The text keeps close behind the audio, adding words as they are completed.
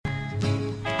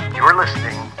You're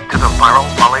listening to the Viral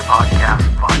Volley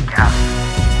Podcast.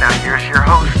 Now here's your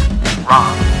host,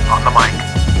 Rob, on the mic.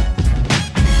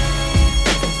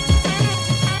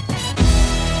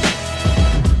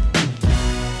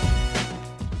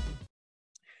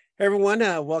 Hey everyone,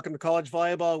 welcome to College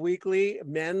Volleyball Weekly,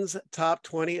 men's top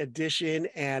 20 edition.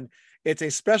 And it's a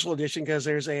special edition because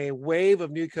there's a wave of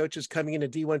new coaches coming into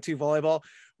D1-2 volleyball,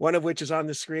 one of which is on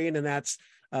the screen, and that's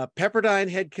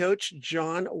Pepperdine head coach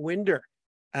Jon Winder.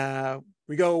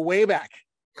 We go way back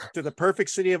to the perfect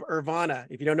city of Irvine.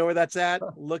 If you don't know where that's at,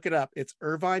 look it up. It's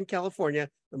Irvine, California,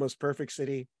 the most perfect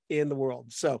city in the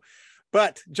world.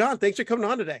 But Jon, thanks for coming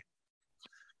on today.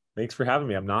 Thanks for having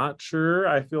me. I'm not sure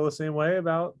I feel the same way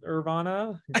about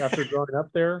Irvine after growing up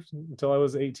there until I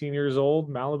was 18 years old.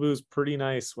 Malibu's pretty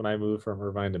nice when I moved from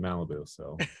Irvine to Malibu,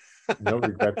 so no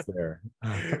regrets there.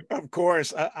 Of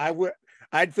course,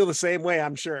 I'd feel the same way,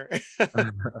 I'm sure.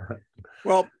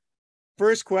 Well,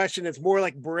 first question, it's more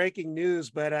like breaking news,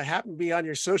 but I happened to be on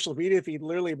your social media feed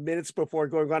literally minutes before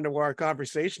going on to our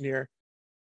conversation here.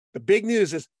 The big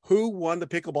news is who won the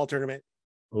pickleball tournament?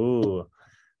 Ooh.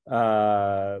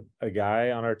 A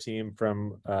guy on our team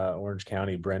from Orange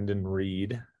County, Brendan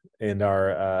Reed, and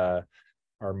our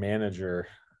manager.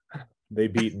 They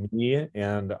beat me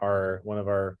and one of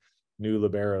our new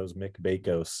liberos, Mick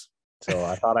Bakos. So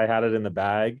I thought I had it in the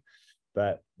bag,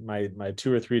 but my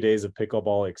 2 or 3 days of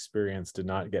pickleball experience did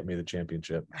not get me the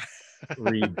championship.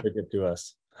 Reed took it to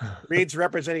us. Reed's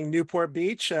representing Newport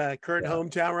Beach, current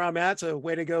hometown where I'm at. So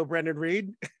way to go, Brendan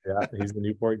Reed. Yeah, he's the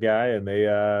Newport guy, and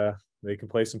they can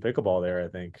play some pickleball there. I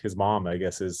think his mom, I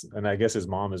guess his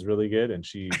mom is really good, and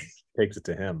she takes it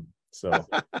to him. So,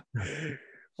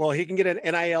 well, he can get an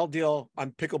NIL deal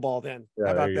on pickleball then. Yeah,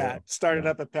 how about that? Started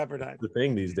up at Pepperdine. The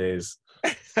thing these days.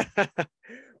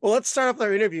 Well, let's start off with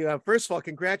our interview. First of all,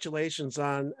 congratulations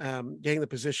on getting the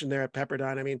position there at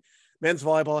Pepperdine. I mean, men's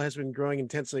volleyball has been growing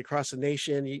intensely across the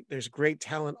nation. There's great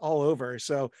talent all over.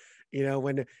 So,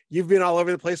 when you've been all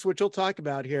over the place, which we'll talk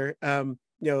about here,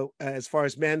 as far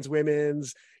as men's,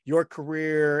 women's, your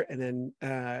career, and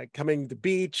then coming to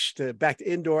beach to back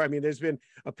to indoor. I mean, there's been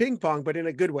a ping pong, but in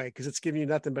a good way, because it's giving you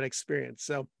nothing but experience.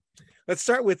 So let's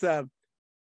start with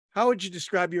how would you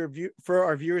describe for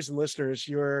our viewers and listeners,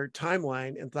 your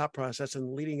timeline and thought process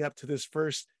and leading up to this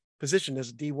first position as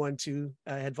a D1-2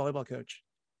 head volleyball coach?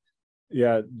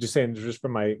 Yeah, just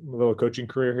from my little coaching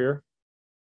career here,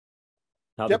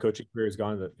 how the coaching career has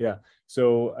gone. Yeah.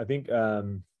 So I think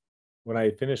when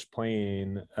I finished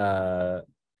playing,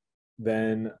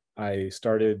 then I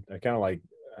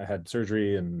had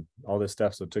surgery and all this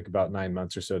stuff. So it took about 9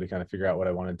 months or so to kind of figure out what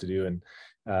I wanted to do.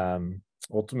 And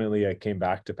ultimately I came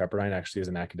back to Pepperdine actually as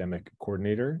an academic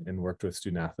coordinator and worked with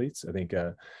student athletes. I think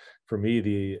for me,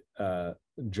 the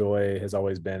joy has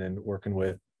always been in working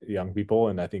with young people.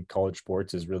 And I think college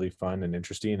sports is really fun and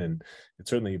interesting. And it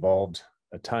certainly evolved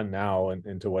a ton now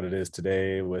into what it is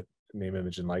today with name,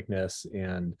 image, and likeness,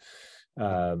 and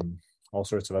all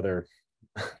sorts of other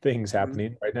things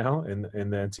happening right now in the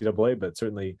NCAA. But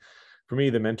certainly for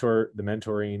me, the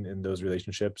mentoring and those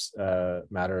relationships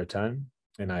matter a ton.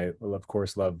 And I, of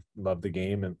course, love the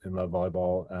game and love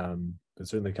volleyball. But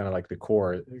certainly kind of like the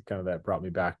core kind of that brought me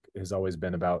back has always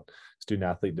been about student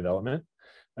athlete development.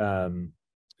 And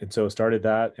so started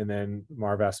that. And then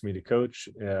Marv asked me to coach,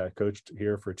 coached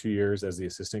here for 2 years as the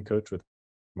assistant coach with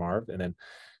Marv. And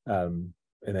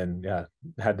then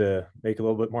had to make a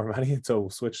little bit more money, and so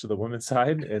switched to the women's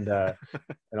side, and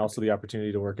also the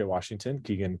opportunity to work at Washington.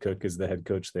 Keegan Cook is the head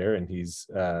coach there, and he's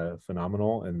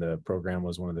phenomenal. And the program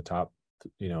was one of the top,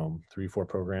 3-4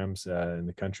 programs in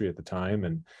the country at the time,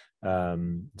 and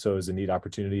so it was a neat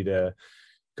opportunity to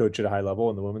coach at a high level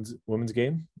in the women's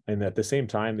game. And at the same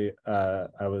time,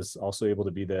 I was also able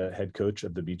to be the head coach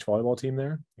of the beach volleyball team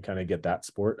there and kind of get that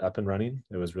sport up and running.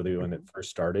 It was really when it first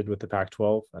started with the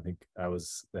Pac-12. I think I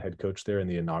was the head coach there in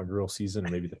the inaugural season, or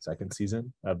maybe the second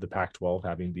season of the Pac-12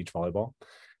 having beach volleyball.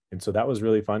 And so that was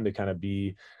really fun to kind of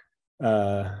be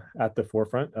at the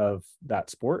forefront of that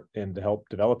sport and to help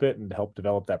develop it and to help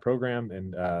develop that program,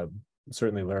 and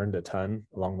certainly learned a ton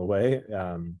along the way.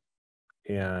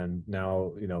 And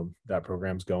now, that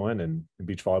program's going, and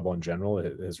beach volleyball in general,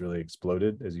 it has really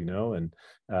exploded, as you know. And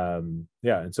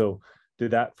and so did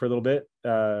that for a little bit.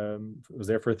 Was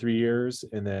there for 3 years,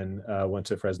 and then went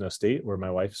to Fresno State, where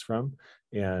my wife's from,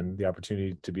 and the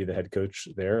opportunity to be the head coach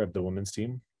there of the women's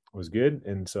team was good.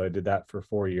 And so I did that for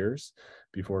 4 years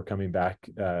before coming back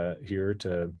here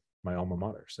to my alma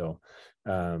mater. So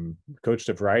coached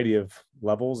a variety of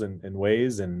levels and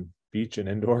ways, and beach and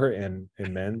indoor and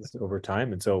men's over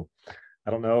time. And so I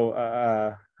don't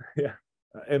know.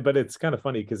 But it's kind of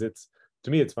funny because it's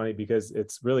to me, it's funny because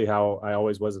it's really how I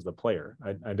always was as a player.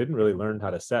 I didn't really learn how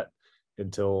to set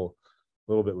until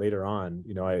a little bit later on.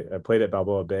 You know, I played at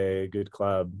Balboa Bay, good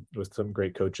club with some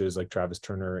great coaches like Travis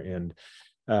Turner, and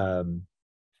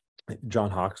John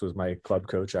Hawks was my club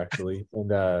coach actually.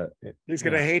 And he's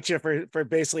going to hate you for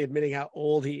basically admitting how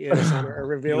old he is on a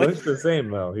reveal. He looks the same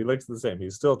though. He looks the same.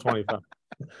 He's still 25.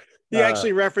 He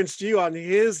actually referenced you on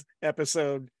his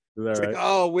episode. Is that it's right? like,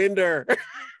 oh, Winder.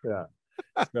 Yeah.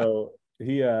 So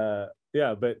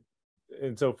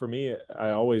and so for me,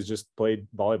 I always just played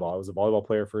volleyball. I was a volleyball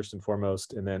player first and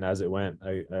foremost. And then as it went,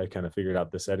 I kind of figured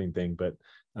out the setting thing. But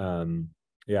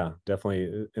yeah,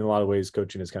 definitely in a lot of ways,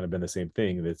 coaching has kind of been the same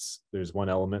thing. There's one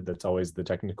element that's always the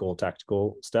technical,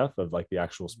 tactical stuff of like the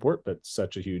actual sport, but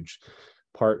such a huge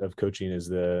part of coaching is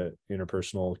the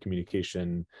interpersonal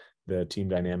communication, the team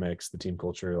dynamics, the team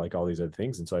culture, like all these other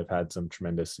things. And so I've had some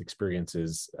tremendous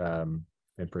experiences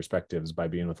and perspectives by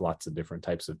being with lots of different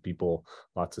types of people,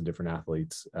 lots of different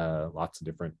athletes, lots of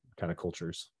different kind of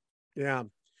cultures. Yeah.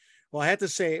 Well, I had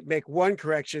to make one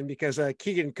correction because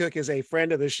Keegan Cook is a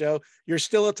friend of the show. You're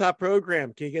still a top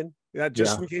program, Keegan.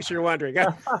 Just in case you're wondering.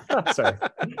 Sorry.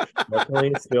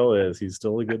 Definitely still is. He's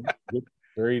still a good,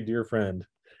 very dear friend.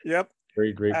 Yep.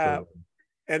 Very great program.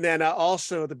 And then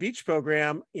also the beach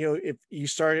program, you know, if you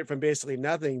started from basically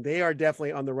nothing, they are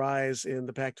definitely on the rise in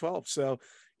the Pac-12. So,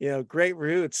 you know, great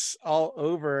roots all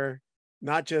over,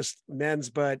 not just men's,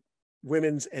 but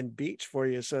women's and beach for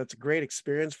you. So it's a great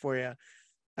experience for you.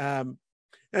 I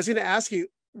was going to ask you,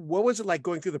 what was it like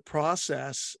going through the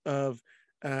process of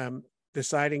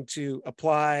deciding to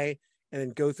apply and then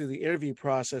go through the interview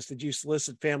process? Did you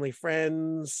solicit family,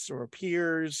 friends, or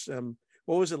peers?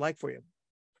 What was it like for you?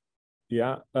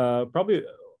 Yeah, probably a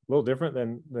little different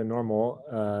than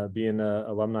normal. Being an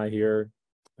alumni here,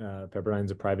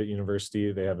 Pepperdine's a private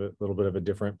university. They have a little bit of a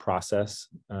different process.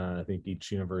 I think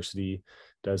each university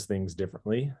does things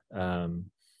differently.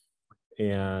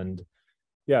 And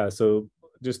yeah, so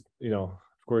just, you know,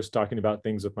 of course, talking about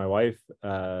things with my wife,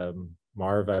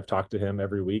 Marv, I've talked to him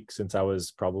every week since I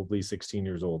was probably 16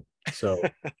 years old. So,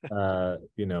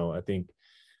 you know, I think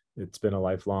it's been a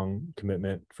lifelong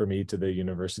commitment for me to the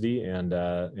university and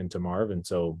to Marv. And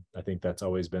so I think that's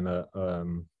always been a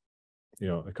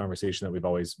conversation that we've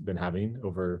always been having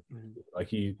over, like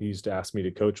he used to ask me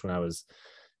to coach when I was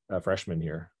a freshman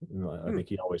here. I think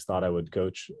he always thought I would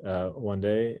coach one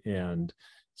day. And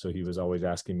so he was always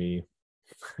asking me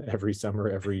every summer,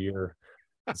 every year,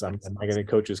 am I going to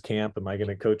coach his camp? Am I going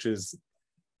to coach his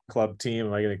club team?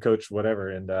 Am I going to coach whatever?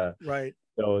 And right.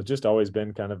 So it's just always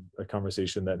been kind of a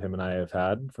conversation that him and I have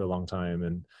had for a long time.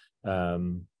 And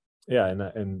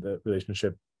and the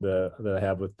relationship that I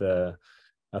have with the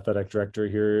athletic director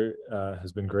here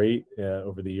has been great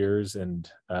over the years. And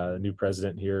the new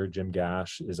president here, Jim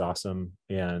Gash, is awesome.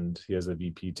 And he has a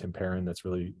VP, Tim Perrin, that's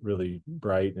really, really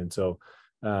bright. And so,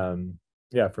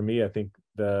 for me, I think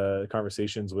the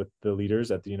conversations with the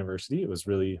leaders at the university, it was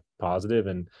really positive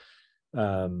and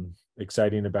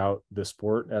exciting about the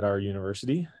sport at our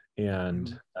university.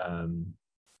 And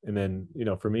then, you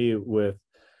know, for me with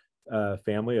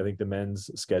family, I think the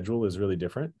men's schedule is really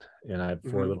different, and I have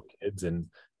 4 little kids. And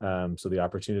so the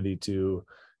opportunity to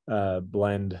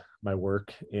blend my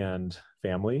work and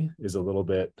family is a little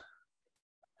bit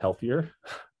healthier.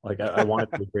 Like I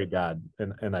want to be a great dad,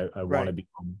 and I want to be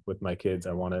home with my kids.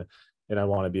 I want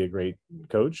to be a great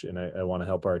coach, and I want to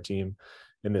help our team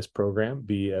in this program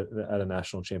be at a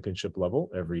national championship level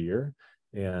every year.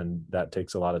 And that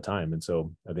takes a lot of time. And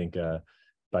so I think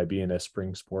by being a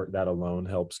spring sport, that alone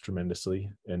helps tremendously.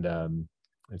 And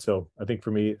so I think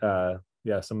for me,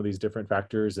 some of these different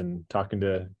factors and talking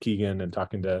to Keegan and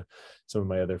talking to some of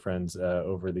my other friends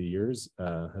over the years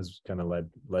has kind of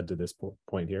led to this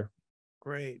point here.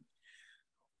 Great.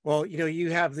 Well, you know,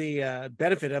 you have the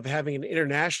benefit of having an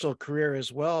international career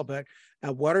as well, but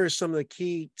what are some of the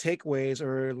key takeaways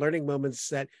or learning moments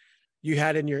that you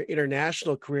had in your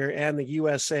international career and the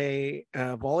USA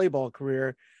volleyball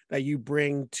career that you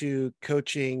bring to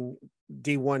coaching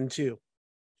D1 too?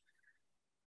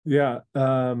 Yeah.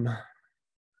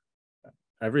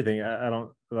 Everything. I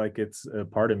don't like, it's a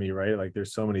part of me, right? Like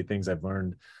there's so many things I've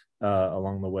learned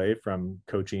along the way from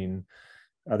coaching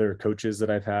other coaches that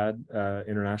I've had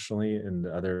internationally and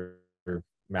other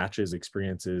matches,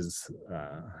 experiences,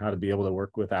 how to be able to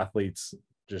work with athletes,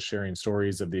 just sharing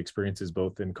stories of the experiences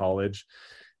both in college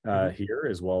here,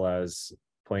 as well as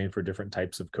playing for different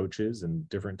types of coaches and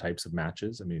different types of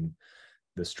matches. I mean,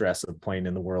 the stress of playing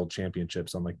in the world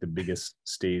championships on like the biggest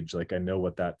stage, like I know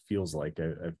what that feels like.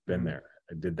 I've been there.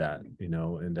 I did that, you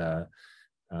know, and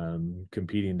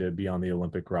competing to be on the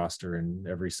Olympic roster and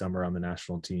every summer on the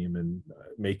national team and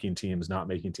making teams, not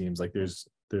making teams. Like there's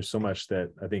so much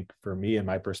that I think for me and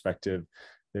my perspective,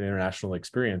 the international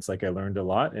experience, like I learned a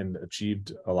lot and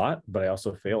achieved a lot, but I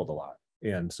also failed a lot.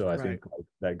 And so I think like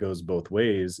that goes both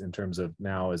ways in terms of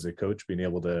now as a coach, being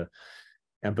able to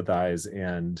empathize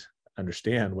and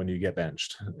understand when you get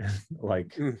benched.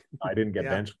 Like I didn't get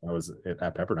benched when I was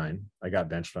at Pepperdine. I got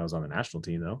benched when I was on the national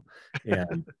team though.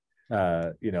 And,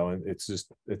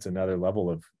 it's another level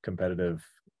of competitive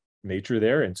nature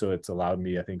there. And so it's allowed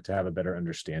me, I think, to have a better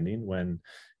understanding when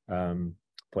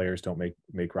players don't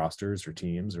make rosters or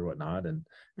teams or whatnot and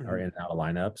are in and out of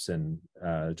lineups. And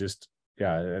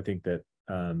I think that,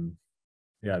 and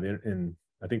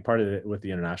I think part of it with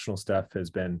the international stuff has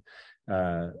been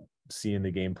seeing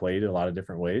the game played a lot of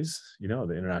different ways. The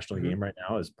international game right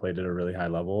now is played at a really high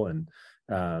level. And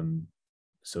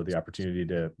so the opportunity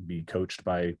to be coached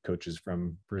by coaches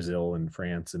from Brazil and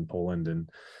France and Poland and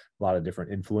a lot of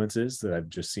different influences that I've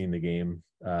just seen the game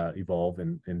evolve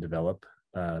and develop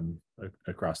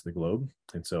across the globe.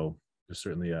 And so there's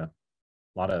certainly a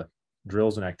lot of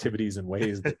drills and activities and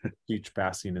ways that teach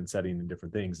passing and setting and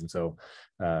different things. And so,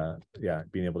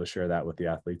 being able to share that with the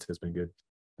athletes has been good.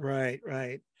 Right.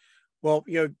 Well,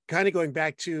 kind of going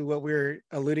back to what we were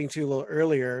alluding to a little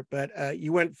earlier, but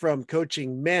you went from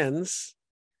coaching men's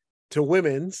to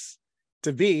women's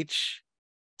to beach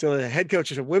to the head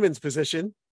coach at a women's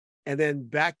position and then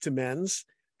back to men's.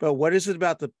 But what is it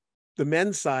about the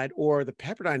men's side or the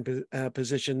Pepperdine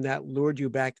position that lured you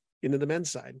back into the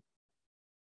men's side?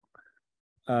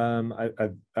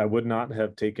 I would not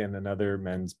have taken another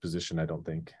men's position. I don't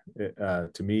think.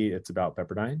 To me, it's about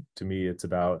Pepperdine. To me, it's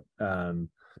about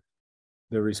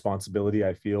the responsibility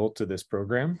I feel to this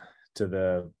program, to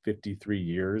the 53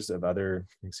 years of other,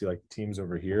 you can see like teams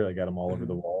over here. I got them all over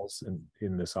the walls and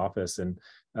in this office. And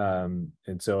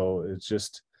so it's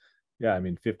just,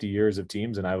 50 years of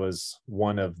teams. And I was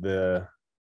one of the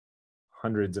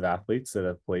hundreds of athletes that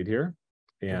have played here.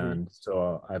 And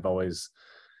so I've always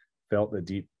felt a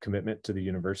deep commitment to the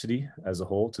university as a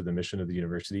whole, to the mission of the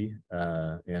university,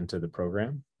 and to the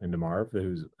program, and to Marv,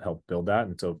 who's helped build that.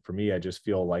 And so for me, I just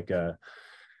feel like a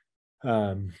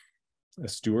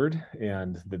steward,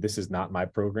 and that this is not my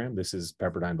program. This is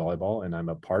Pepperdine volleyball, and I'm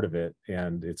a part of it.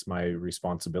 And it's my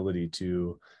responsibility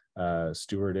to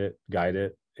steward it, guide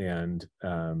it, and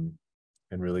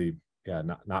really,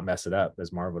 not mess it up,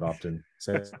 as Marv would often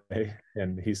say.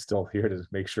 And he's still here to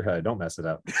make sure I don't mess it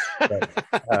up. But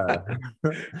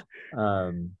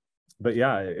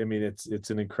it's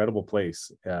an incredible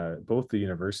place. Both the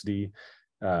university,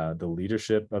 the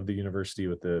leadership of the university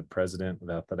with the president,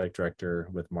 the athletic director,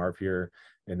 with Marv here,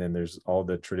 and then there's all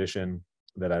the tradition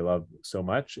that I love so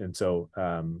much. And so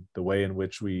the way in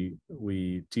which we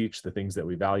teach the things that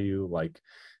we value, like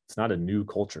it's not a new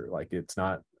culture, like it's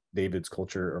not David's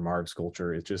culture or Marv's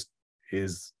culture. It just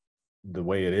is the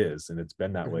way it is, and it's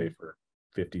been that way for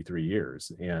 53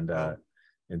 years. And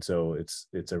and so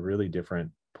it's a really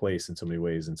different place in so many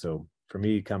ways. And so for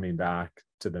me, coming back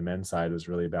to the men's side was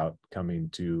really about coming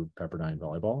to Pepperdine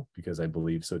volleyball because I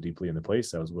believe so deeply in the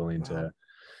place. I was willing to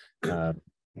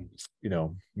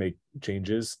make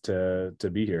changes to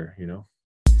be here.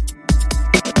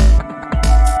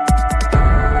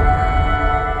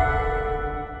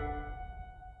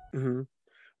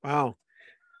 Wow.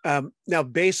 Now,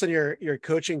 based on your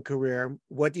coaching career,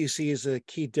 what do you see as the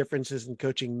key differences in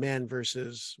coaching men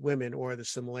versus women, or the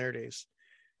similarities?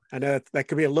 I know that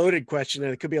could be a loaded question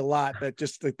and it could be a lot, but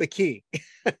just the key.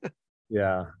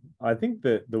 Yeah, I think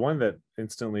that the one that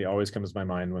instantly always comes to my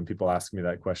mind when people ask me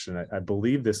that question, I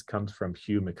believe this comes from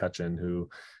Hugh McCutcheon, who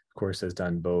of course has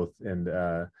done both, and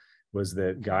was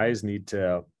that guys need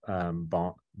to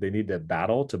bond. They need to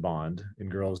battle to bond, and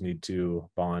girls need to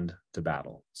bond to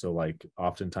battle. So like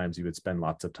oftentimes you would spend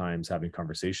lots of times having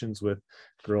conversations with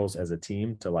girls as a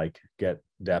team to like get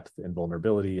depth and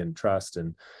vulnerability and trust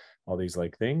and all these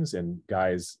like things. And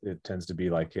guys, it tends to be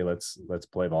like, hey, let's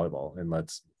play volleyball and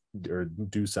let's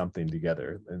do something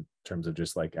together in terms of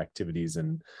just like activities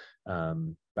and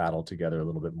battle together a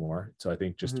little bit more. So I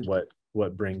think just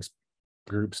what brings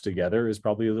groups together is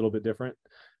probably a little bit different.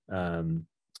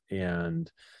 And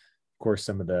of course,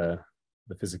 some of the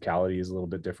physicality is a little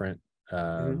bit different,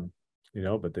 but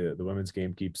the women's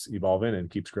game keeps evolving and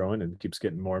keeps growing and keeps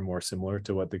getting more and more similar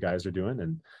to what the guys are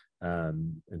doing.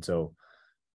 And so,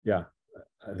 I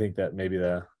think that maybe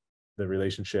the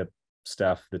relationship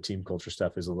stuff, the team culture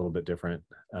stuff is a little bit different.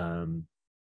 And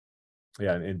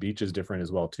beach is different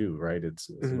as well too, right? It's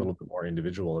a little bit more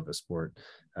individual of a sport.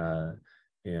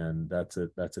 And that's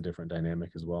a different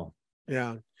dynamic as well.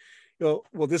 Yeah.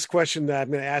 Well, this question that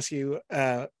I'm going to ask you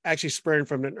actually spurred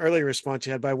from an earlier response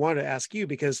you had, but I wanted to ask you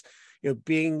because,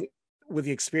 being with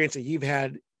the experience that you've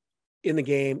had in the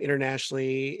game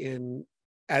internationally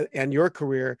and your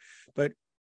career, but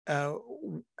how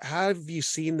have you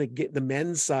seen the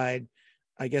men's side,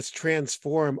 I guess,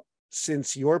 transform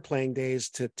since your playing days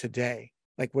to today?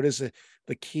 Like, what is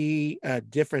the key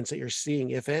difference that you're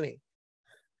seeing, if any?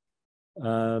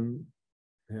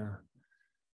 Yeah.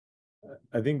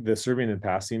 I think the serving and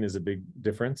passing is a big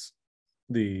difference.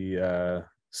 The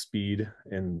speed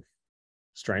and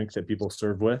strength that people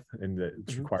serve with and that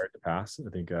it's required to pass. I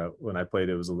think when I played,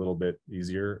 it was a little bit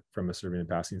easier from a serving and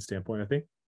passing standpoint, I think.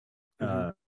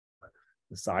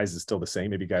 The size is still the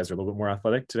same. Maybe guys are a little bit more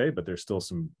athletic today, but there's still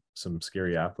some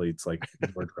scary athletes like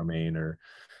George Romaine or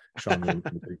Sean Moon,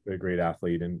 a great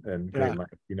athlete and great,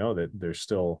 that there's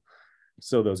still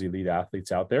those elite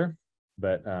athletes out there.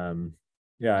 But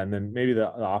and then maybe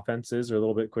the offenses are a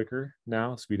little bit quicker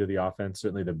now. Speed of the offense,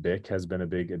 certainly the BIC has been a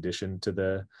big addition to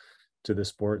the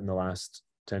sport in the last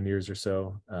 10 years or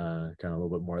so. Kind of a little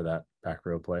bit more of that back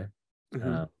row play.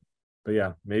 But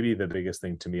yeah, maybe the biggest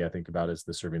thing to me I think about is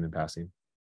the serving and passing.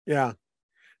 Yeah.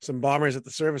 Some bombers at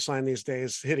the service line these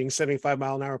days hitting 75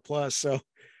 mile an hour plus. So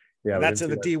yeah, that's in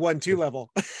the D1-2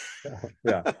 level.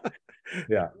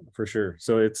 Yeah, for sure.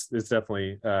 So it's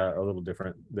definitely a little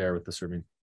different there with the serving.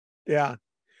 Yeah.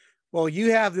 Well,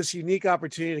 you have this unique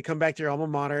opportunity to come back to your alma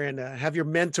mater and have your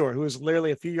mentor, who is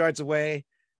literally a few yards away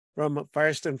from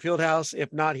Firestone Fieldhouse.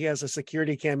 If not, he has a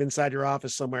security cam inside your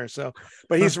office somewhere. So,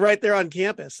 but he's right there on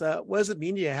campus. What does it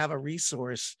mean to you to have a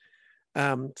resource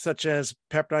such as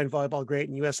Pepperdine volleyball great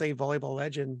and USA volleyball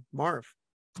legend Marv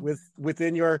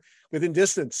within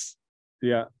distance?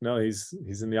 Yeah, no, he's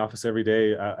in the office every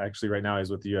day. Actually, right now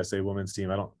he's with the USA women's team.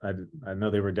 I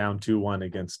know they were down 2-1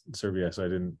 against Serbia, so I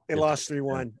didn't. They lost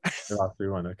 3-1. They lost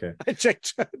 3-1. Okay. I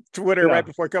checked Twitter right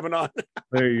before coming on.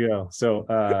 There you go. So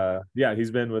he's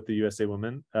been with the USA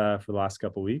women for the last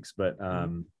couple of weeks, but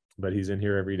he's in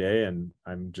here every day, and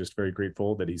I'm just very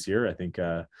grateful that he's here. I think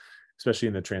especially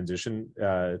in the transition,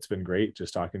 it's been great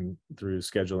just talking through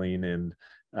scheduling and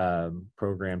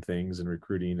program things and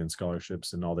recruiting and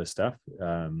scholarships and all this stuff.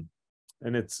 And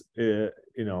it's it'd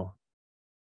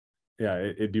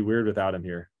be weird without him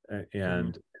here,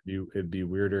 and it'd be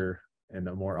weirder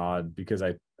and more odd because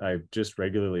I just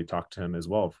regularly talk to him as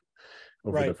well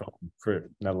over the phone for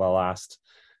the last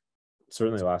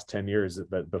 10 years,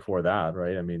 but before that,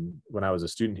 right? I mean, when I was a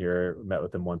student here, I met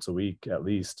with him once a week at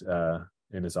least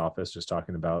in his office, just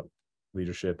talking about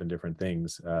leadership and different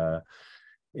things.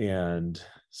 And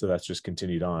so that's just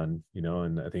continued on,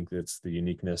 and I think it's the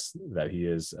uniqueness that he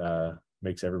is,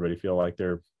 makes everybody feel like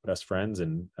they're best friends,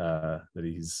 and that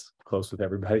he's close with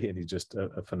everybody, and he's just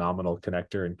a phenomenal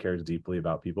connector and cares deeply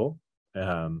about people.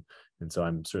 And so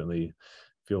I'm certainly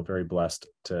feel very blessed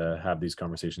to have these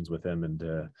conversations with him and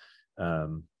to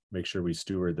make sure we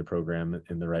steward the program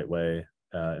in the right way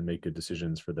and make good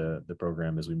decisions for the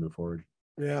program as we move forward.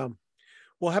 Yeah.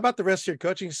 Well, how about the rest of your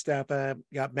coaching staff? You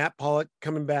got Matt Pollock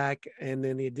coming back, and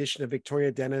then the addition of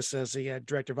Victoria Dennis as the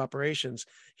director of operations.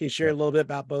 Can you share a little bit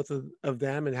about both of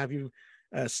them, and have you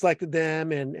selected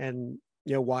them, and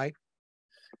why?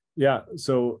 Yeah.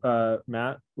 So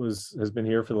Matt has been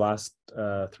here for the last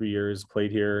 3 years,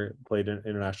 played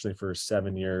internationally for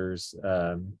 7 years.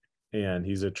 And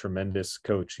he's a tremendous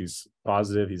coach. He's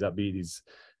positive, he's upbeat, he's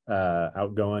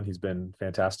outgoing. He's been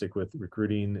fantastic with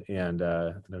recruiting, and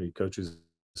he coaches,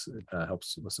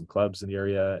 helps with some clubs in the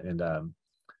area, and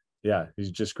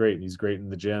he's just great. He's great in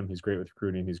the gym, he's great with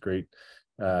recruiting, he's great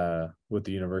with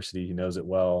the university, he knows it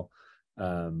well.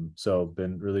 So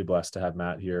been really blessed to have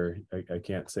Matt here. I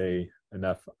can't say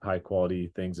enough high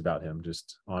quality things about him,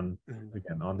 just on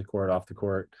the court, off the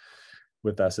court,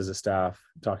 with us as a staff,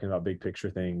 talking about big picture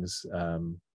things,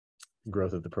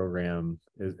 growth of the program,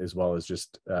 as well as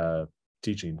just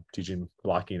teaching,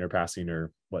 blocking or passing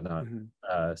or whatnot.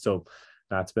 So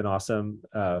Matt's been awesome.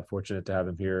 Fortunate to have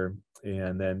him here.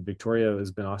 And then Victoria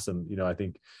has been awesome. I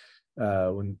think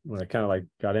when I kind of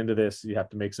got into this, you have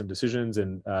to make some decisions,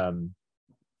 and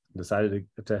decided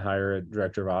to hire a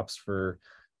director of ops for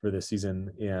this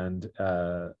season. And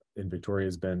Victoria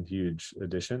has been a huge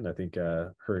addition. I think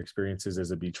her experiences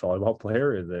as a beach volleyball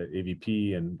player, as a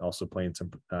AVP, and also playing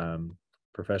some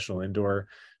professional indoor,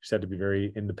 she's had to be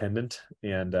very independent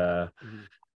and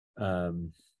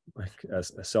like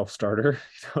a self-starter.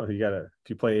 You gotta, if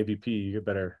you play AVP, you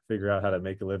better figure out how to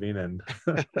make a living, and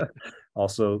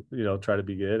also try to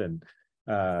be good and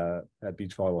at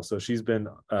beach volleyball. So she's been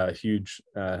a huge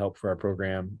help for our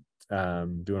program,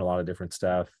 doing a lot of different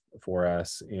stuff for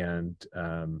us, and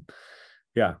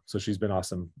yeah, so she's been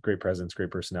awesome. Great presence,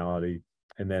 great personality.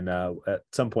 And then at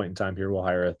some point in time here, we'll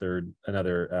hire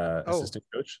another Oh, assistant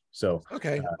coach. So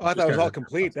okay. Oh, I thought just it was kind all of,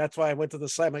 complete. That's why I went to the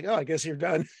site. I'm like, oh, I guess you're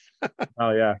done.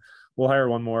 oh yeah, we'll hire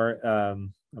one more.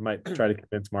 I might try to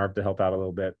convince Marv to help out a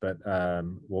little bit, but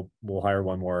we'll hire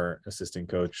one more assistant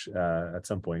coach at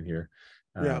some point here.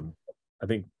 Yeah. I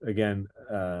think again,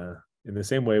 in the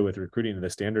same way with recruiting, the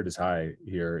standard is high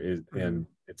here, and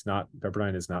it's not,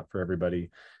 Pepperdine is not for everybody.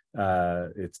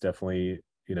 It's definitely,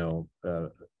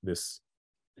 this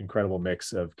incredible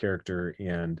mix of character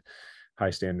and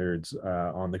high standards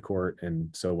on the court.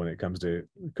 And so when it comes to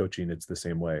coaching, it's the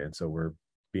same way. And so we're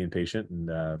being patient, and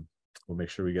we'll make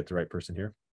sure we get the right person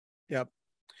here. Yep.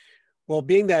 Well,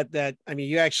 being that I mean,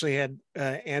 you actually had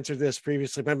answered this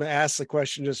previously, but I'm going to ask the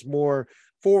question just more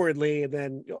forwardly, and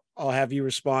then I'll have you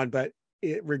respond. But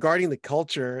regarding the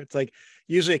culture, it's like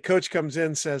usually a coach comes in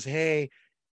and says, hey,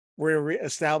 we're going to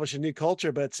establish a new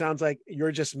culture, but it sounds like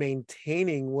you're just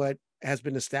maintaining what has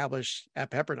been established at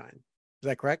Pepperdine. Is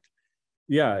that correct?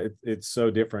 Yeah, it's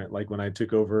so different. Like when I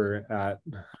took over at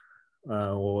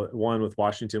one with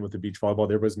Washington with the beach volleyball,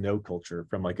 there was no culture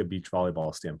from like a beach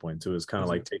volleyball standpoint. So it was kind of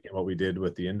like taking what we did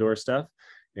with the indoor stuff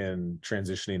and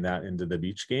transitioning that into the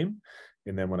beach game.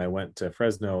 And then when I went to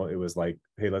Fresno, it was like,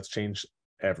 hey, let's change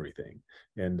everything.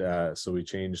 And so we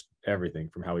changed everything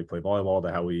from how we play volleyball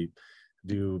to how we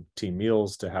do team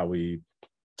meals to how we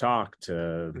talk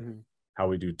to how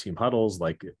we do team huddles,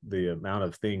 like the amount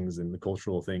of things and the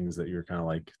cultural things that you're kind of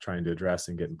like trying to address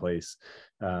and get in place.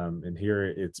 And here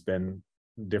it's been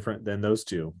different than those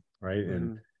two, right?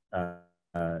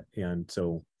 And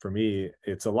so for me,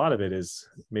 it's a lot of it is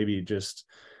maybe just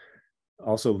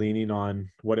also leaning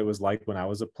on what it was like when I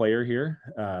was a player here.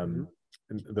 And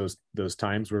those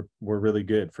times were really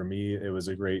good for me. It was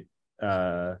a great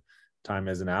time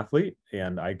as an athlete,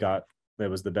 and that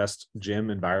was the best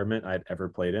gym environment I'd ever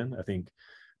played in. I think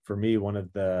for me, one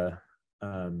of the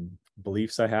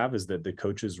beliefs I have is that the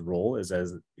coach's role is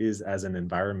as an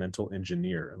environmental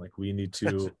engineer. Like we need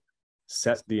to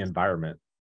set the environment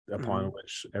upon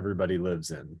which everybody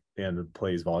lives in and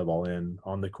plays volleyball in,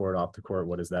 on the court, off the court.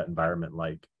 What is that environment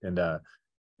like? And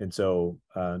so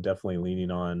definitely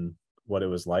leaning on what it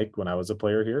was like when I was a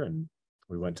player here. And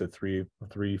we went to three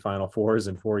Final Fours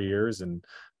in 4 years and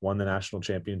won the national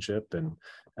championship. And,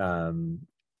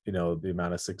 the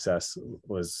amount of success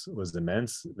was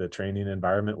immense. The training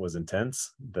environment was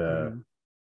intense. But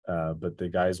the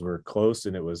guys were close,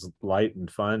 and it was light and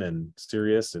fun and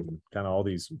serious and kind of all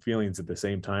these feelings at the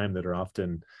same time that are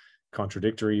often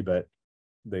contradictory, but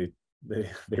they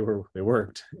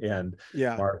worked. And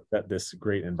Mark set this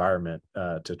great environment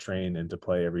to train and to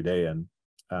play every day.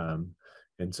 And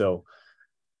so,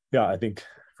 yeah, I think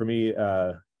for me,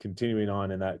 continuing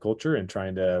on in that culture and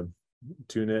trying to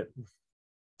tune it,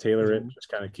 tailor it, just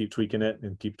kind of keep tweaking it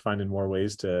and keep finding more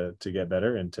ways to get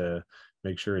better and to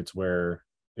make sure it's where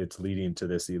it's leading to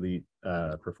this elite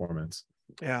performance.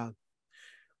 Yeah.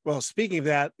 Well, speaking of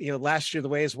that, last year the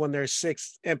Waves won their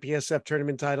 6th MPSF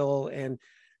tournament title and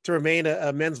to remain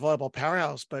a men's volleyball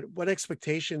powerhouse. But what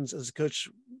expectations as a coach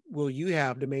will you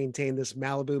have to maintain this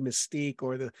Malibu mystique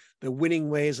or the winning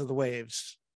ways of the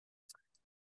Waves?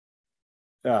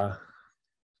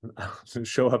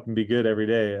 Show up and be good every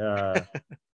day.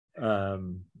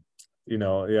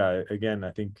 Again, I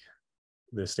think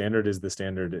the standard is the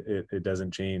standard. It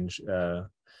doesn't change.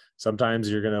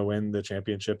 Sometimes you're going to win the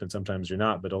championship and sometimes you're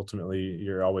not, but ultimately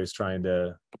you're always trying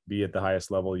to be at the highest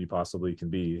level you possibly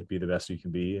can be the best you can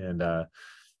be. And,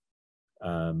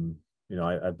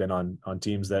 I've been on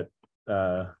teams that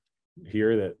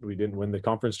here that we didn't win the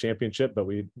conference championship, but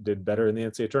we did better in the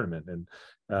NCAA tournament and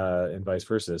vice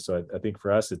versa. So I think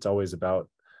for us, it's always about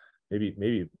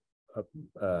maybe a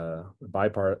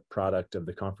byproduct of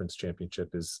the conference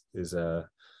championship is you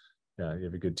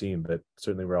have a good team, but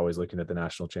certainly we're always looking at the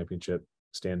national championship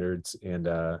standards and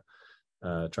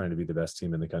trying to be the best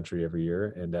team in the country every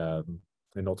year and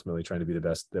ultimately trying to be the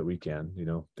best that we can.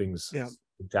 Things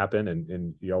happen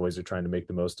and you always are trying to make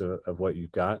the most of what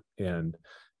you've got and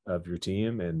of your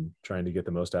team and trying to get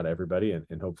the most out of everybody.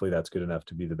 And hopefully that's good enough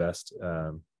to be the best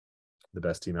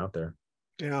team out there.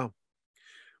 Yeah.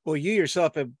 Well, you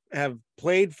yourself have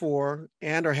played for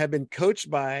and or have been coached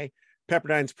by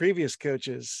Pepperdine's previous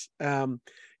coaches.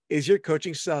 Is your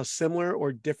coaching style similar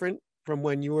or different from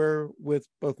when you were with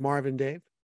both Marv and Dave?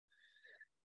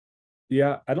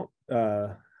 Yeah, I don't,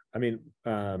 of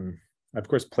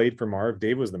course played for Marv.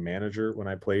 Dave was the manager when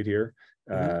I played here.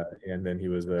 And then he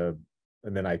was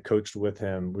and then I coached with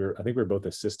him. I think we were both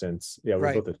assistants. Yeah, we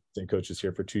were both assistant coaches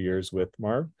here for 2 years with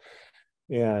Marv.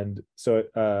 And so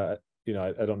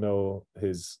I don't know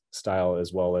his style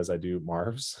as well as I do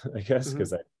Marv's, I guess,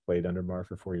 because I played under Marv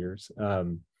for 4 years.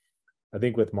 I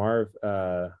think with Marv,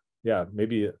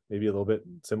 maybe a little bit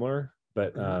similar,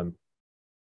 but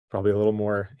probably a little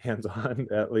more hands-on,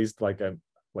 at least like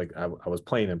I was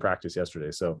playing in practice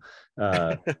yesterday. So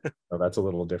that's a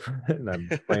little different. And I'm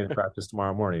playing in practice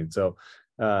tomorrow morning. So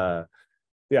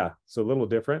so a little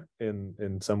different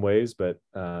in some ways, but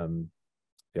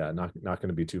not going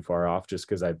to be too far off, just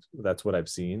because that's what I've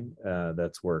seen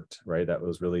that's worked, right? That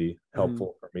was really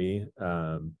helpful for me.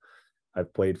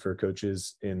 I've played for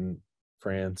coaches in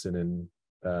France and in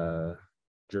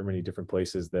Germany, different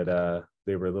places that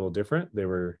they were a little different. They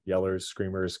were yellers,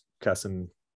 screamers, cussing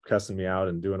me out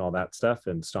and doing all that stuff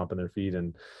and stomping their feet,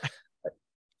 and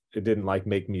it didn't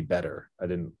make me better. I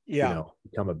didn't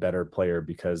become a better player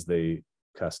because they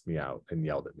cussed me out and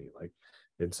yelled at me.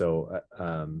 And so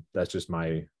that's just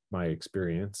my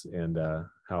experience and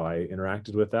how I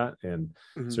interacted with that. And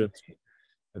certainly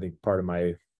I think part of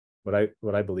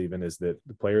what I believe in is that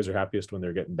the players are happiest when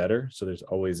they're getting better. So there's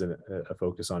always a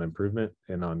focus on improvement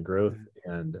and on growth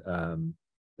and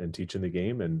teaching the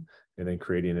game and then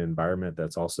creating an environment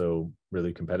that's also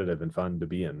really competitive and fun to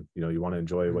be in. You want to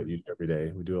enjoy what you do every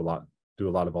day. We do a lot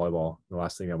of volleyball. The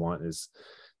last thing I want is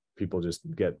people just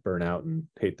get burnt out and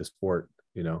hate the sport,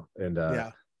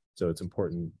 so it's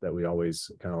important that we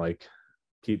always kind of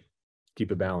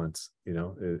keep a balance,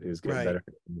 is getting better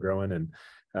and growing, and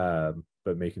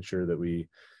but making sure that we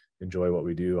enjoy what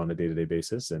we do on a day-to-day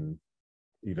basis, and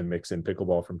even mix in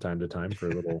pickleball from time to time for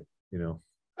a little,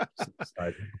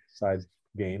 side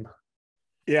game.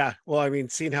 Yeah. Well, I mean,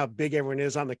 seeing how big everyone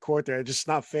is on the court there, it's just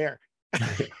not fair.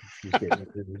 you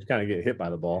kind of get hit by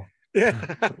the ball.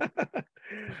 Yeah.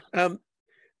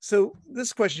 So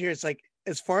this question here, it's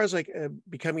as far as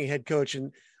becoming a head coach,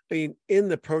 and I mean, in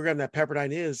the program that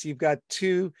Pepperdine is, you've got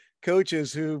 2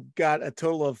 coaches who got a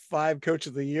total of 5 Coach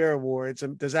of the Year awards.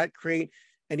 And does that create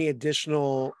any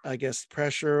additional, I guess,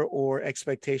 pressure or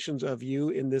expectations of you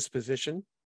in this position?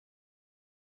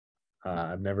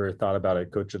 I've never thought about a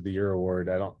Coach of the Year award.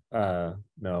 I don't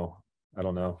know.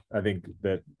 I think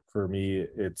that for me,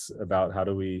 it's about how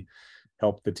do we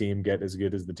help the team get as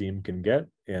good as the team can get.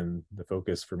 And the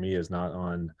focus for me is not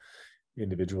on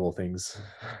individual things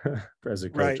as a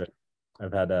coach. Right.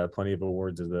 I've had plenty of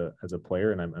awards as a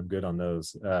player, and I'm good on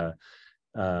those. I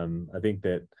think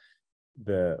that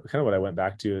the kind of what I went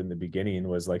back to in the beginning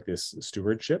was this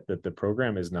stewardship, that the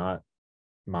program is not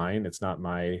mine. It's not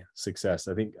my success.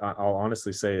 I think I'll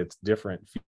honestly say it's different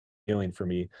feeling for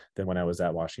me than when I was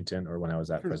at Washington or when I was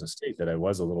at Fresno State, that I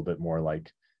was a little bit more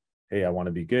hey, I want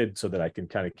to be good so that I can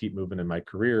kind of keep moving in my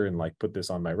career and put this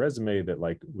on my resume that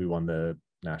we won the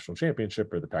national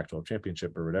championship or the Pac-12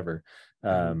 championship or whatever.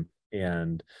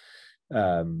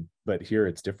 But here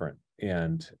it's different.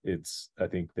 And I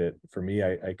think that for me,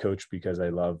 I coach because I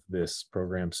love this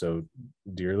program so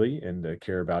dearly and I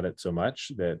care about it so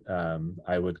much that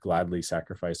I would gladly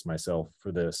sacrifice myself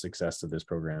for the success of this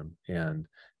program. And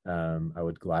I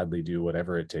would gladly do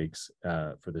whatever it takes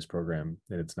for this program.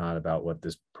 And it's not about what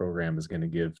this program is going to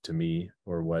give to me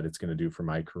or what it's going to do for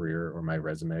my career or my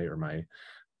resume or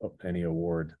any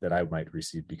award that I might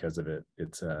receive because of it.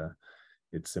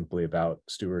 It's simply about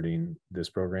stewarding this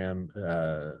program,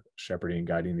 shepherding,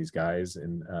 guiding these guys,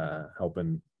 and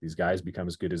helping these guys become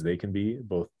as good as they can be,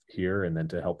 both here and then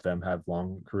to help them have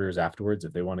long careers afterwards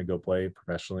if they want to go play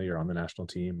professionally or on the national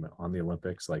team, on the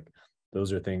Olympics.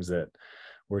 Those are things that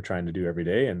we're trying to do every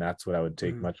day, and that's what I would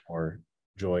take much more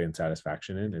joy and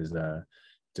satisfaction in, is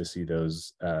to see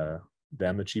those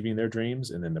them achieving their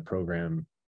dreams, and then the program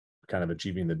kind of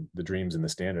achieving the dreams and the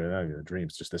standard, not even the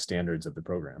dreams, just the standards of the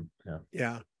program.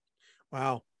 Yeah.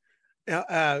 Wow.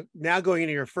 Now going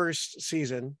into your first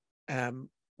season,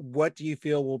 what do you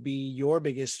feel will be your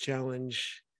biggest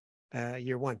challenge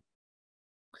year one?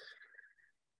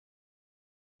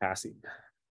 Passing.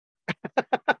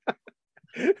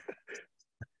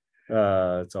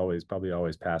 It's probably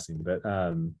always passing, but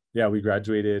we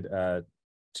graduated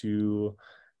 2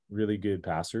 really good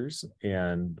passers,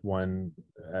 and one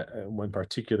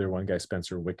guy,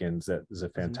 Spencer Wickens, that is a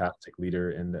fantastic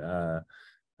leader and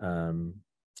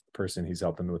person. He's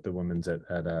helping with the women's at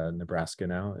Nebraska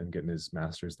now and getting his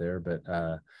master's there, but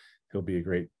he'll be a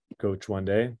great coach one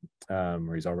day,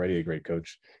 or he's already a great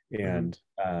coach. And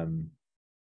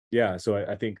so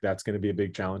I think that's going to be a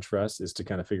big challenge for us, is to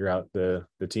kind of figure out the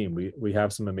team. We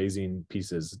have some amazing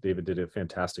pieces. David did a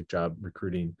fantastic job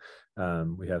recruiting.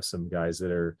 We have some guys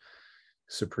that are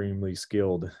supremely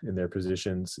skilled in their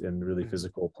positions and really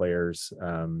physical players.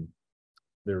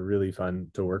 They're really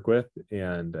fun to work with.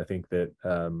 And I think that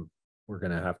we're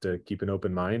going to have to keep an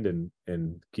open mind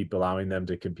and keep allowing them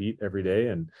to compete every day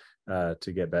and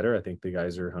to get better. I think the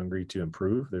guys are hungry to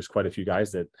improve. There's quite a few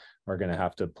guys that are going to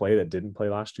have to play that didn't play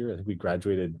last year. I think we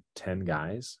graduated 10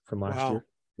 guys from last year,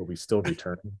 but we still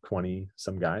returned 20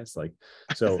 some guys. Like,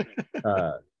 so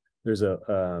there's a,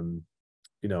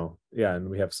 and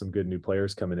we have some good new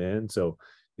players coming in. So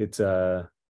it's, I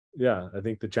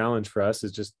think the challenge for us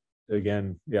is just,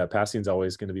 again, passing is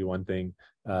always going to be one thing,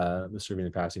 the serving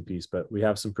and passing piece, but we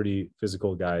have some pretty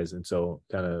physical guys. And so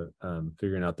kind of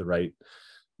figuring out the right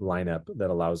lineup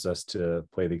that allows us to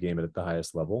play the game at the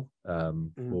highest level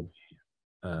will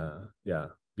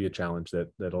be a challenge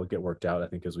that'll get worked out, I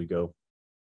think, as we go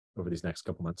over these next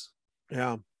couple months.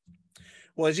 Yeah.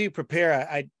 Well, as you prepare,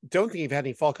 I don't think you've had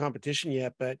any fall competition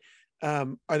yet, but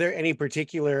are there any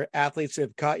particular athletes that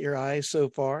have caught your eye so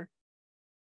far?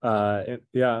 In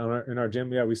our gym,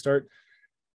 we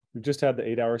just had the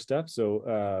 8-hour stuff.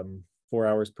 So 4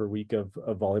 hours per week of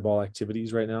volleyball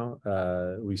activities right now.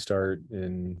 We start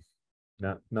in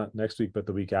not next week, but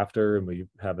the week after, and we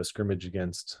have a scrimmage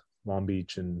against Long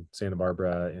Beach and Santa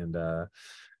Barbara and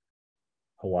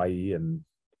Hawaii and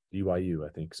BYU,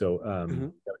 I think. So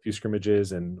got a few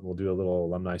scrimmages, and we'll do a little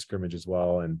alumni scrimmage as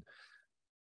well. And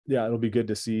it'll be good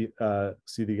to see the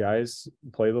guys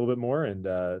play a little bit more and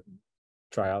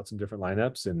try out some different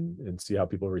lineups and see how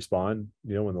people respond,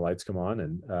 when the lights come on.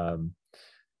 And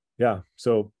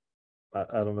so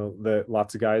I don't know, that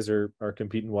lots of guys are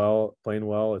competing well, playing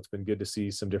well. It's been good to see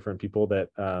some different people that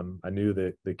I knew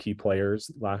the key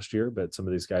players last year, but some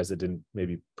of these guys that didn't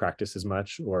maybe practice as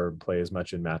much or play as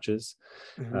much in matches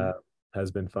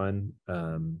has been fun.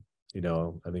 I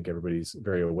think everybody's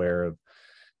very aware of,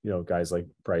 guys like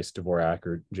Bryce Dvorak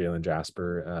or Jalen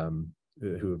Jasper,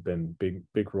 who have been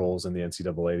big roles in the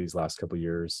NCAA these last couple of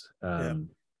years.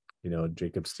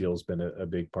 Jacob Steele's been a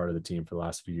big part of the team for the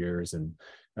last few years. And,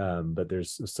 but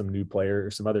there's some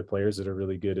other players that are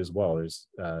really good as well. There's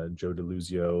Joe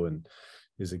DeLuzio, and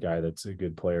is a guy that's a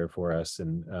good player for us.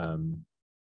 And,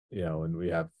 and we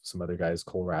have some other guys,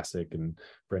 Cole Rassick and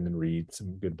Brendan Reed,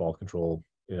 some good ball control,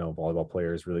 volleyball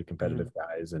players, really competitive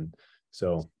guys. And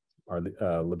so our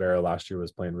libero last year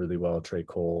was playing really well, Trey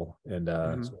Cole, and so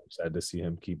I'm excited to see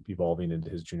him keep evolving into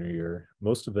his junior year.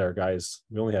 Most of our guys,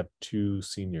 we only have 2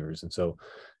 seniors, and so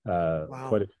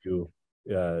quite a few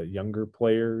younger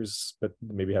players, but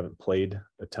maybe haven't played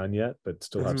a ton yet, but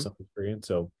still have some experience.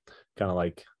 So kind of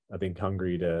like, I think,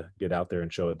 hungry to get out there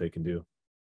and show what they can do.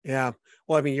 Yeah.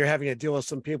 Well, I mean, you're having to deal with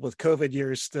some people with COVID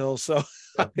years still. So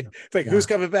it's like, who's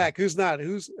coming back? Who's not?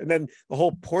 And then the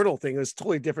whole portal thing is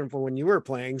totally different from when you were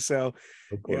playing. So,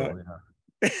 for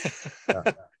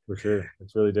sure.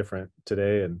 It's really different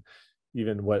today. And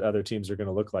even what other teams are going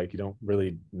to look like, you don't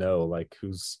really know, like,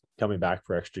 who's coming back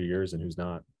for extra years and who's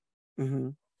not.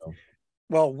 So.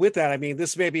 Well, with that, I mean,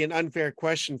 this may be an unfair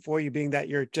question for you, being that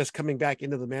you're just coming back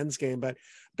into the men's game, but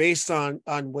based on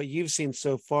what you've seen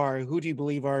so far, who do you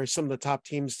believe are some of the top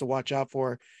teams to watch out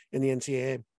for in the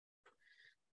NCAA?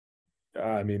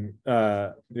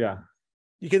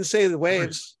 You can say the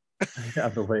Waves.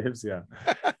 The Waves.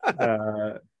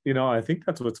 I think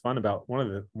that's what's fun about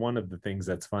one of the things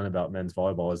that's fun about men's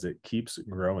volleyball is it keeps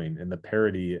growing, and the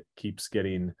parity keeps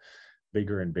getting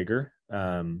bigger and bigger.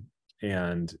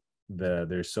 And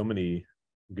there's so many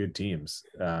good teams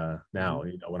now.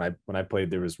 When I played,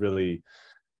 there was really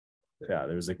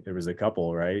there was a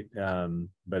couple, right?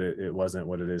 But it wasn't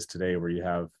what it is today, where you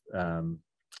have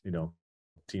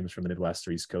teams from the Midwest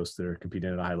or East Coast that are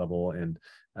competing at a high level, and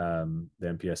the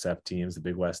MPSF teams, the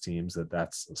Big West teams.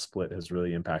 That's split has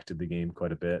really impacted the game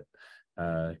quite a bit,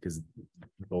 because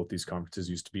both these conferences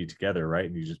used to be together, right?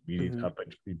 And you just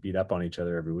beat up on each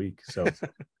other every week. So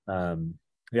a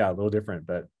little different,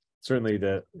 but certainly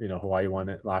Hawaii won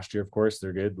it last year. Of course,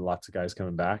 they're good. Lots of guys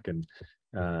coming back, and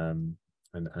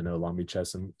I know Long Beach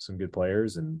has some good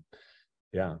players, and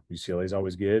UCLA is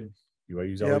always good.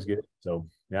 BYU is always good. So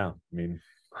I mean,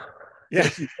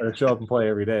 show up and play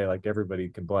every day. Like, everybody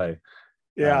can play.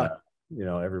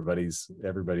 Everybody's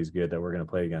good that we're going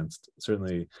to play against.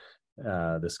 Certainly,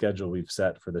 the schedule we've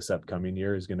set for this upcoming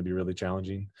year is going to be really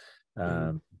challenging.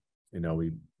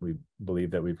 We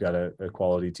believe that we've got a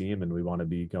quality team, and we want to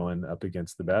be going up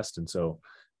against the best. And so,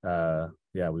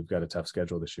 we've got a tough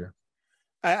schedule this year.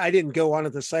 I didn't go onto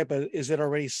the site, but is it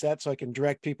already set so I can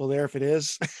direct people there if it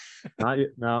is? Not yet.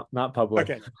 No, not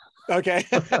public. Okay.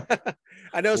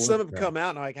 I know some have come out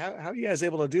and I'm like, how are you guys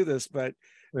able to do this? But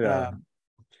now,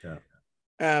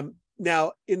 in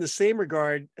the same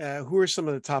regard, who are some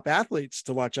of the top athletes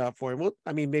to watch out for? Well,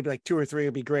 I mean, maybe like 2 or 3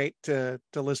 would be great to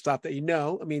list off that.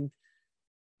 I mean,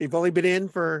 you've only been in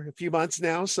for a few months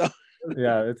now, so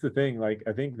Yeah, it's the thing. Like,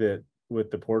 I think that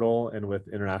with the portal and with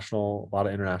a lot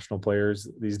of international players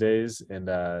these days, and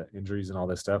injuries and all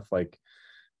this stuff, like,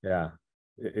 yeah,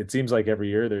 it seems like every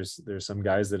year there's some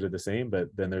guys that are the same, but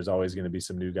then there's always going to be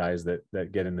some new guys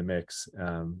that get in the mix.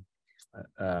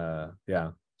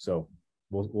 Yeah, so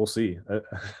we'll see.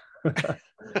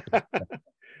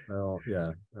 Well,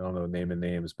 yeah, I don't know naming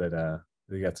names, but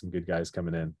they got some good guys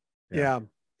coming in. Yeah.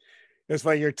 It's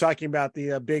like you're talking about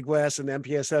the Big West and the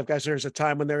MPSF guys. There's a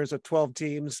time when there was 12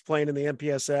 teams playing in the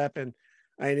MPSF, and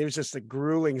I mean, it was just a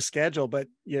grueling schedule. But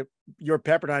your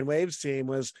Pepperdine Waves team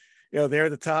was, they're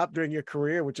the top during your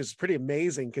career, which is pretty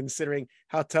amazing considering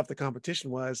how tough the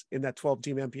competition was in that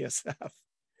 12-team MPSF.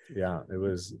 Yeah, it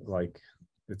was like,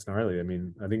 it's gnarly. I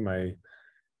mean, I think my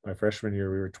freshman year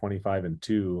we were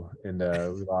 25-2, and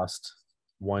we lost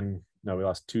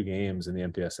 2 games in the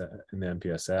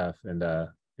MPSF, and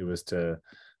it was to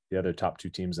the other top 2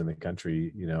 teams in the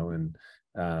country, and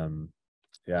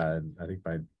yeah, I think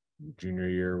my junior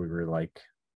year we were like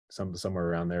somewhere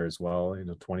around there as well,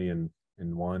 20-1,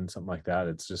 something like that.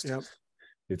 It's just,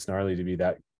 it's gnarly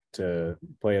to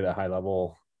play at a high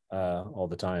level all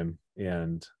the time,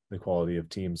 and the quality of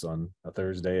teams on a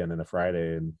Thursday and then a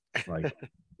Friday, and like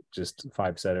just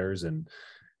 5 setters, and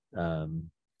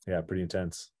yeah, pretty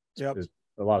intense. It's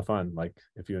a lot of fun, like,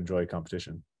 if you enjoy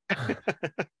competition.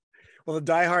 Well,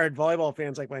 the diehard volleyball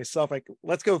fans like myself, like,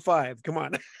 let's go 5. Come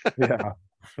on. Yeah.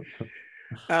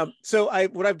 So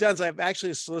what I've done is I've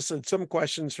actually solicited some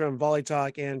questions from Volley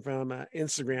Talk and from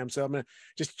Instagram. So I'm going to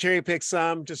just cherry pick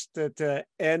some just to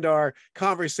end our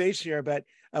conversation here. But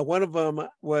one of them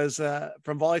was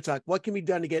from Volley Talk. What can be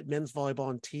done to get men's volleyball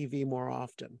on TV more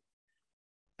often,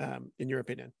 in your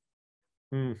opinion?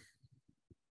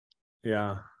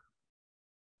 Yeah,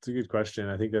 it's a good question.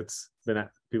 I think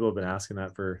people have been asking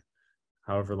that for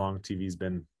however long TV's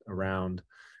been around.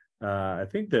 I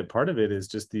think that part of it is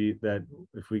just that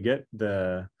if we get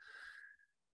we'll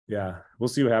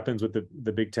see what happens with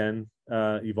the Big Ten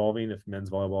evolving. If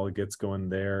men's volleyball gets going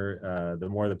there, the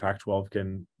more the Pac-12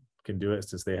 can do it,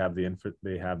 since they have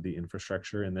the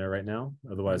infrastructure in there right now.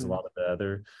 Otherwise, a lot of the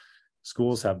other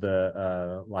schools have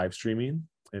the live streaming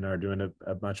and are doing a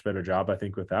much better job, I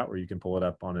think, with that, where you can pull it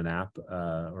up on an app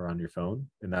or on your phone.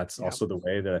 And that's also the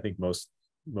way that I think most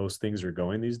things are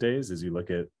going these days. Is you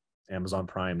look at Amazon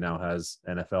Prime now has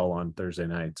NFL on Thursday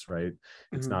nights, right?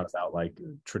 It's not about like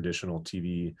traditional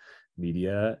TV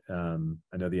media. I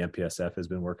know the MPSF has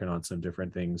been working on some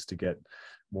different things to get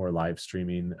more live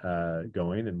streaming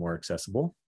going and more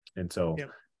accessible. And so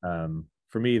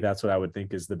for me, that's what I would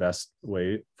think is the best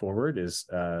way forward, is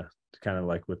kind of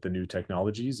like with the new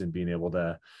technologies and being able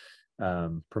to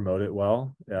promote it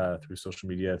well through social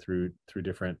media, through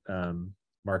different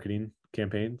marketing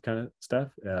campaign kind of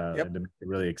stuff, and to make it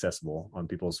really accessible on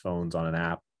people's phones, on an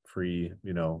app, free,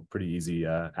 pretty easy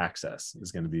access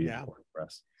is going to be important for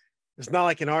us. It's not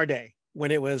like in our day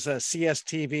when it was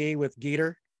CSTV with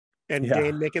Geeter and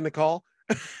Dane making the call.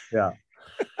 Yeah.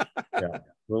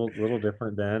 Little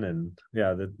different then. And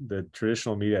the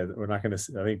traditional media, we're not going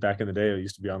to, I think back in the day, it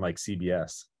used to be on like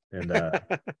CBS, and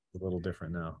a little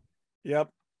different now. Yep.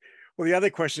 Well, the other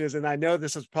question is, and I know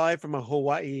this is probably from a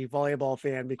Hawaii volleyball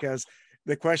fan, because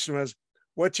the question was,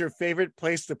 what's your favorite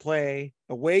place to play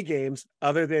away games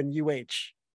other than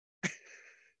UH?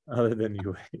 Other than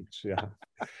UH,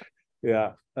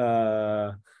 yeah.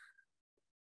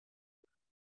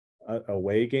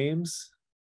 Away games?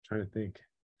 I'm trying to think.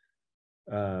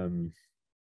 You're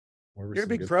a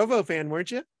big Provo fan,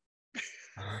 weren't you?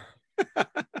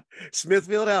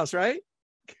 Smithfield House, right?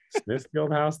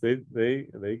 Smithfield House, they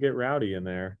get rowdy in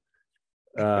there.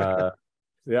 I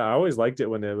always liked it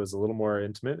when it was a little more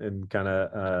intimate and kind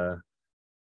of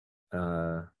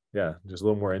just a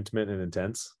little more intimate and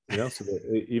intense, so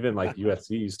even like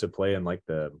USC used to play in like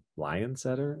the Lion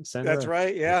Center. That's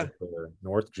right. Yeah. Like the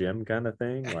North Gym kind of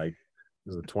thing. Like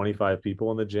there was 25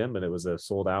 people in the gym, and it was a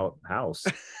sold out house.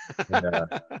 And,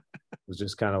 it was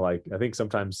just kind of like, I think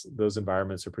sometimes those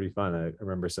environments are pretty fun. I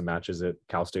remember some matches at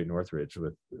Cal State Northridge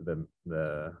with the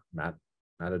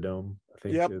Matadome, I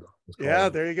think. Yep. Yeah,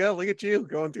 there you go. Look at you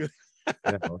going through.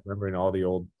 Remembering all the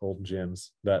old gyms.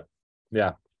 But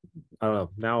I don't know.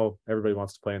 Now everybody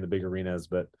wants to play in the big arenas,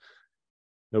 but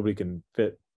nobody can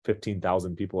fit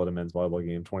 15,000 people at a men's volleyball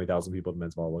game, 20,000 people at a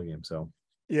men's volleyball game. So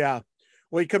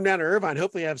well, you come down to Irvine.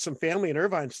 Hopefully you have some family in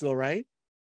Irvine still, right?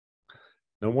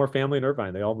 No more family in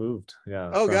Irvine. They all moved.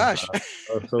 Yeah. Oh, gosh.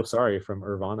 So sorry, from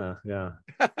Irvana. Yeah.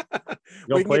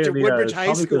 We can get to Woodbridge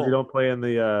High School. You don't play in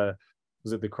the,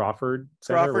 was it the Crawford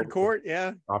Center? Crawford Court.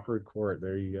 Yeah. Crawford Court.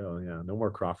 There you go. Yeah. No more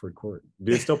Crawford Court.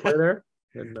 Do you still play there?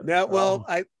 And, No, well,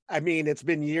 I mean, it's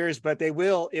been years, but they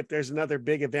will if there's another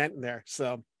big event in there.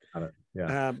 So,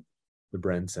 yeah, the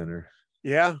Bren Center.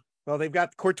 Yeah. Well, they've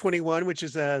got Court 21, which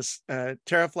is a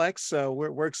Terraflex. So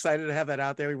we're excited to have that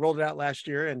out there. We rolled it out last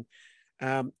year, and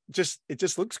it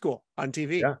just looks cool on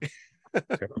TV. Yeah,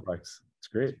 Terraflex. It's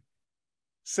great.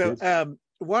 So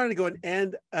wanted to go and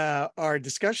end our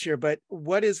discussion here, but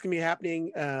what is going to be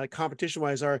happening competition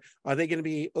wise? Are they going to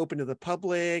be open to the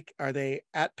public? Are they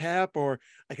at PEP, or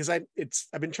because I've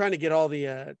been trying to get all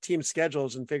the team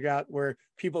schedules and figure out where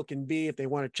people can be if they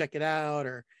want to check it out,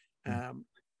 or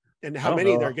and how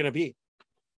many there are going to be.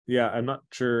 Yeah, I'm not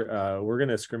sure. We're going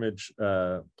to scrimmage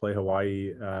play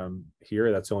Hawaii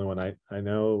here. That's the only one I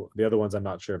know. The other ones I'm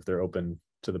not sure if they're open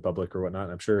to the public or whatnot.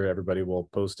 I'm sure everybody will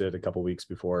post it a couple weeks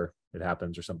before it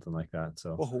happens or something like that.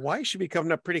 So, well, Hawaii should be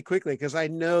coming up pretty quickly because I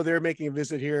know they're making a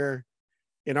visit here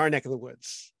in our neck of the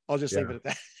woods. I'll just leave it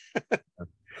at that.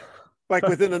 Like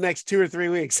within the next 2 or 3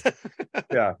 weeks.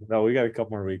 Yeah, no, we got a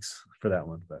couple more weeks for that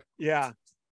one, but yeah.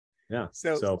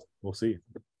 So we'll see.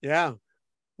 Yeah.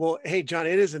 Well, hey, Jon,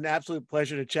 it is an absolute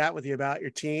pleasure to chat with you about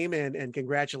your team, and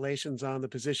congratulations on the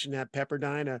position at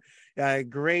Pepperdine, a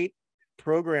great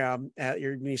program at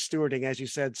your stewarding, as you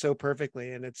said so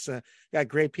perfectly, and it's got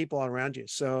great people around you.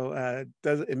 So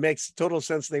it makes total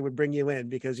sense they would bring you in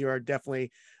because you are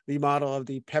definitely the model of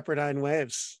the Pepperdine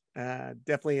Waves.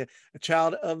 Definitely a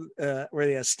child of or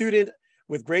a student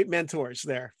with great mentors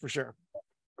there for sure.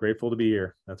 Grateful to be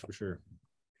here, that's for sure.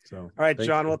 So, all right,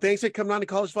 Jon. Well, thanks for coming on to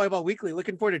College Volleyball Weekly.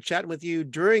 Looking forward to chatting with you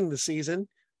during the season,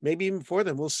 maybe even before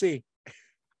then. We'll see.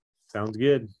 Sounds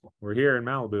good. We're here in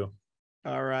Malibu.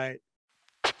 All right.